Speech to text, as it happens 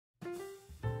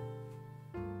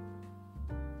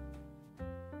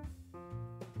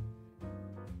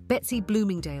Betsy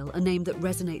Bloomingdale, a name that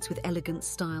resonates with elegance,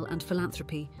 style, and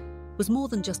philanthropy, was more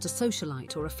than just a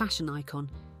socialite or a fashion icon.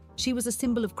 She was a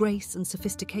symbol of grace and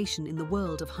sophistication in the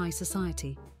world of high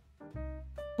society.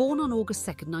 Born on August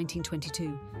 2,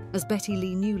 1922, as Betty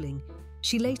Lee Newling,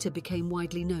 she later became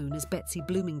widely known as Betsy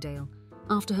Bloomingdale,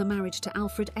 after her marriage to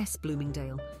Alfred S.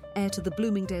 Bloomingdale, heir to the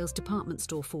Bloomingdale's department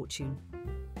store fortune.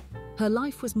 Her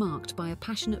life was marked by a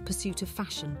passionate pursuit of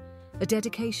fashion, a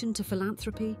dedication to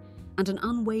philanthropy, and an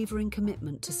unwavering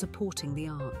commitment to supporting the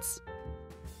arts.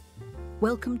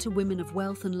 Welcome to Women of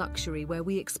Wealth and Luxury, where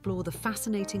we explore the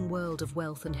fascinating world of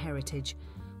wealth and heritage,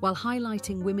 while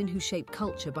highlighting women who shape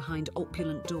culture behind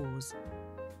opulent doors.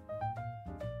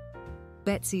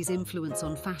 Betsy's influence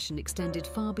on fashion extended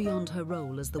far beyond her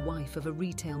role as the wife of a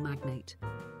retail magnate.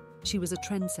 She was a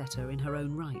trendsetter in her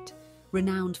own right,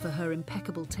 renowned for her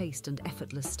impeccable taste and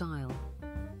effortless style.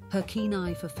 Her keen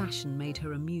eye for fashion made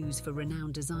her a muse for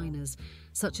renowned designers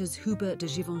such as Hubert de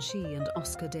Givenchy and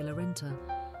Oscar de la Renta,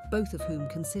 both of whom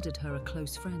considered her a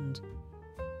close friend.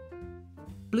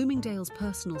 Bloomingdale's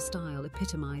personal style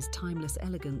epitomized timeless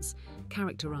elegance,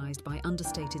 characterized by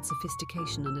understated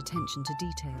sophistication and attention to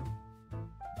detail.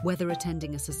 Whether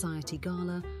attending a society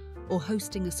gala or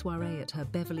hosting a soiree at her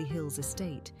Beverly Hills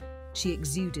estate, she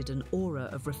exuded an aura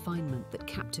of refinement that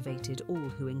captivated all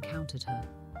who encountered her.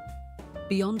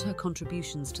 Beyond her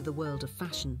contributions to the world of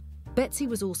fashion, Betsy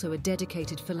was also a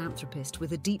dedicated philanthropist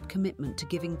with a deep commitment to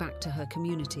giving back to her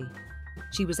community.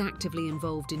 She was actively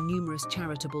involved in numerous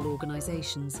charitable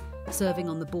organizations, serving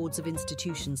on the boards of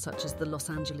institutions such as the Los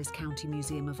Angeles County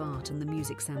Museum of Art and the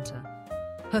Music Center.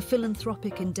 Her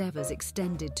philanthropic endeavors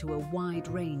extended to a wide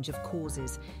range of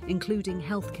causes, including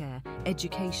healthcare,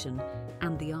 education,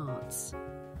 and the arts.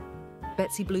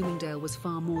 Betsy Bloomingdale was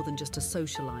far more than just a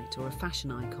socialite or a fashion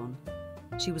icon.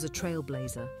 She was a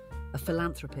trailblazer, a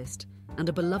philanthropist, and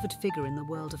a beloved figure in the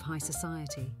world of high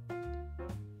society.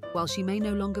 While she may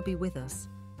no longer be with us,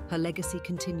 her legacy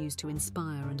continues to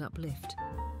inspire and uplift,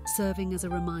 serving as a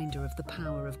reminder of the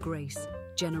power of grace,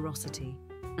 generosity,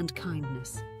 and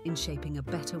kindness in shaping a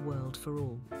better world for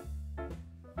all.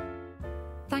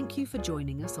 Thank you for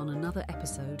joining us on another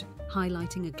episode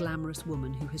highlighting a glamorous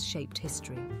woman who has shaped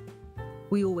history.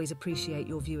 We always appreciate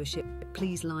your viewership.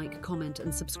 Please like, comment,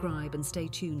 and subscribe, and stay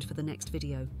tuned for the next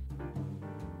video.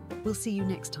 We'll see you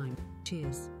next time.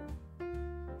 Cheers.